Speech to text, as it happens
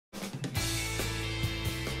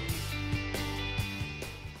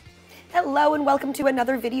Hello and welcome to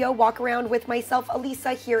another video walk around with myself,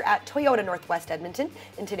 Elisa, here at Toyota Northwest Edmonton.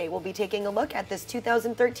 And today we'll be taking a look at this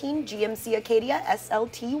 2013 GMC Acadia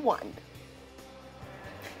SLT1.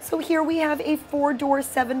 So here we have a 4-door,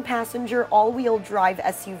 7-passenger all-wheel drive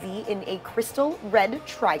SUV in a crystal red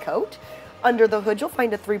tri-coat. Under the hood, you'll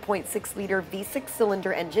find a 3.6-liter V6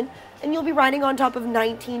 cylinder engine, and you'll be riding on top of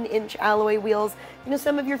 19-inch alloy wheels. You know,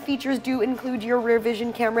 some of your features do include your rear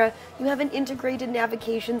vision camera, you have an integrated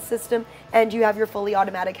navigation system, and you have your fully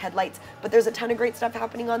automatic headlights. But there's a ton of great stuff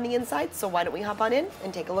happening on the inside, so why don't we hop on in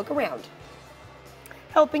and take a look around.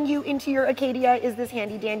 Helping you into your Acadia is this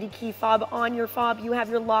handy-dandy key fob. On your fob, you have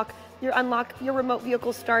your lock, your unlock, your remote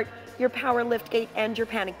vehicle start, your power lift gate, and your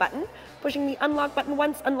panic button. Pushing the unlock button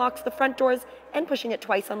once unlocks the front doors, and pushing it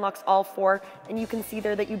twice unlocks all 4. And you can see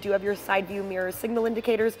there that you do have your side view mirror signal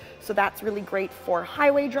indicators, so that's really great for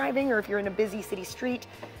highway driving or if you're in a busy city street.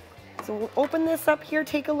 So we'll open this up here,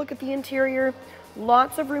 take a look at the interior.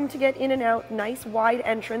 Lots of room to get in and out, nice wide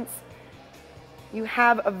entrance. You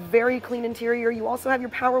have a very clean interior. You also have your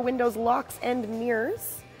power windows, locks, and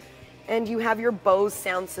mirrors. And you have your Bose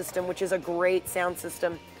sound system, which is a great sound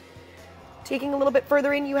system. Taking a little bit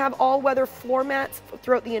further in, you have all-weather floor mats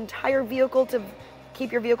throughout the entire vehicle to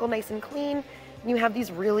keep your vehicle nice and clean. You have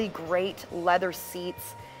these really great leather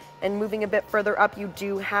seats. And moving a bit further up, you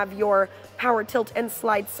do have your power tilt and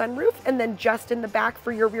slide sunroof. And then just in the back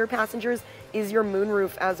for your rear passengers is your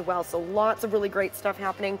moonroof as well. So lots of really great stuff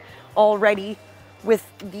happening already with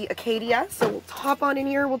the Acadia. So we'll hop on in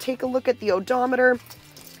here, we'll take a look at the odometer,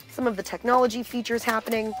 some of the technology features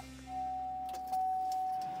happening.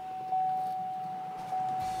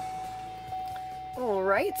 All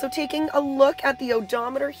right, so taking a look at the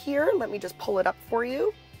odometer here, let me just pull it up for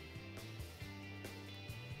you.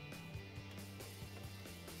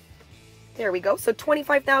 There we go, so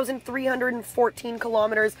 25,314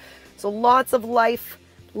 kilometers, so lots of life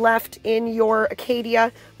left in your Acadia.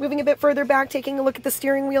 Moving a bit further back, taking a look at the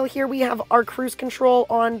steering wheel here, we have our cruise control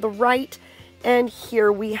on the right, and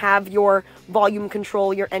here we have your volume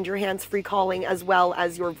control, your hands-free calling, as well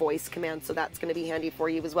as your voice command, so that's going to be handy for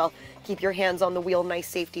you as well. Keep your hands on the wheel, nice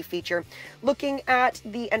safety feature. Looking at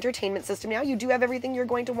the entertainment system now, you do have everything you're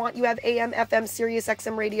going to want. You have AM, FM, Sirius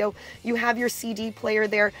XM radio, you have your CD player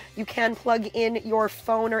there, you can plug in your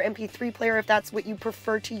phone or MP3 player if that's what you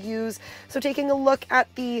prefer to use. So taking a look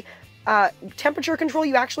at the temperature control,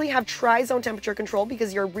 you actually have tri-zone temperature control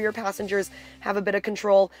because your rear passengers have a bit of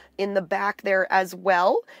control in the back there as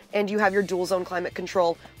well, and you have your dual zone climate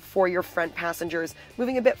control for your front passengers.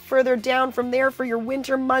 Moving a bit further down from there for your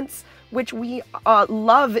winter months, which we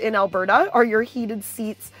love in Alberta, are your heated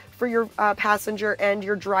seats for your passenger and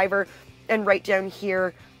your driver, and right down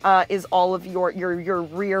here is all of your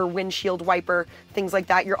rear windshield wiper, things like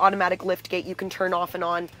that. Your automatic lift gate you can turn off and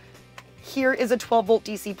on. Here is a 12-volt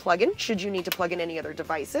DC plug-in, should you need to plug in any other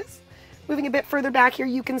devices. Moving a bit further back here,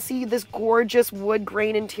 you can see this gorgeous wood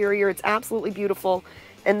grain interior. It's absolutely beautiful.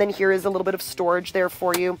 And then here is a little bit of storage there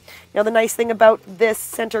for you. Now, the nice thing about this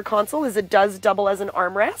center console is it does double as an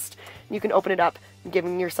armrest. You can open it up,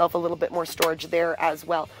 giving yourself a little bit more storage there as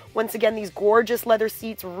well. Once again, these gorgeous leather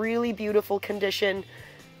seats, really beautiful condition.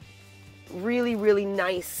 Really, really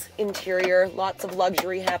nice interior. Lots of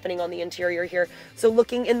luxury happening on the interior here. So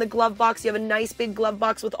looking in the glove box, you have a nice big glove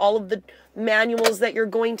box with all of the manuals that you're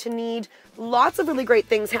going to need. Lots of really great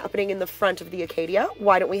things happening in the front of the Acadia.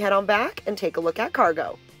 Why don't we head on back and take a look at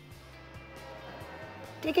cargo?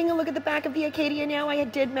 Taking a look at the back of the Acadia now, I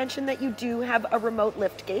did mention that you do have a remote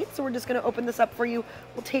lift gate, so we're just going to open this up for you.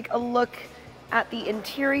 We'll take a look at the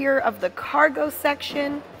interior of the cargo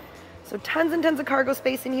section. So tons and tons of cargo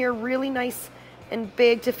space in here, really nice and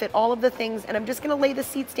big to fit all of the things. And I'm just going to lay the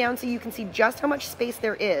seats down so you can see just how much space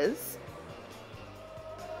there is.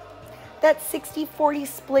 That 60-40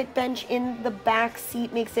 split bench in the back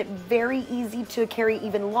seat makes it very easy to carry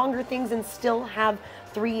even longer things and still have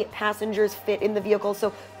 3 passengers fit in the vehicle.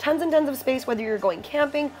 So tons and tons of space, whether you're going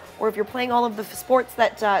camping or if you're playing all of the sports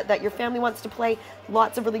that your family wants to play.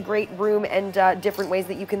 Lots of really great room and different ways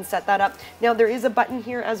that you can set that up. Now, there is a button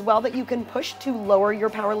here as well that you can push to lower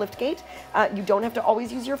your power lift gate. You don't have to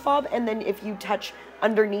always use your fob, and then if you touch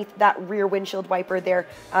underneath that rear windshield wiper there,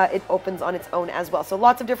 it opens on its own as well. So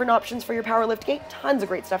lots of different options for your power lift gate. Tons of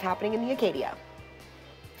great stuff happening in the Acadia.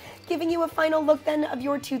 Giving you a final look then of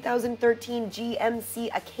your 2013 GMC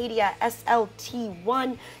Acadia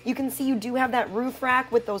SLT1. You can see you do have that roof rack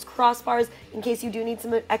with those crossbars in case you do need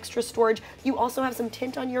some extra storage. You also have some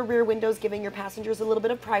tint on your rear windows, giving your passengers a little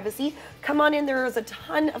bit of privacy. Come on in, there is a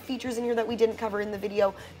ton of features in here that we didn't cover in the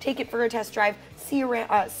video. Take it for a test drive, see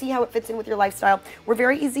how it fits in with your lifestyle. We're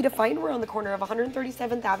very easy to find. We're on the corner of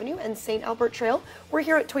 137th Avenue and St. Albert Trail. We're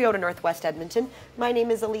here at Toyota Northwest Edmonton. My name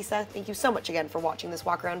is Elisa. Thank you so much again for watching this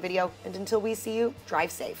walk around video, and until we see you,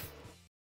 drive safe.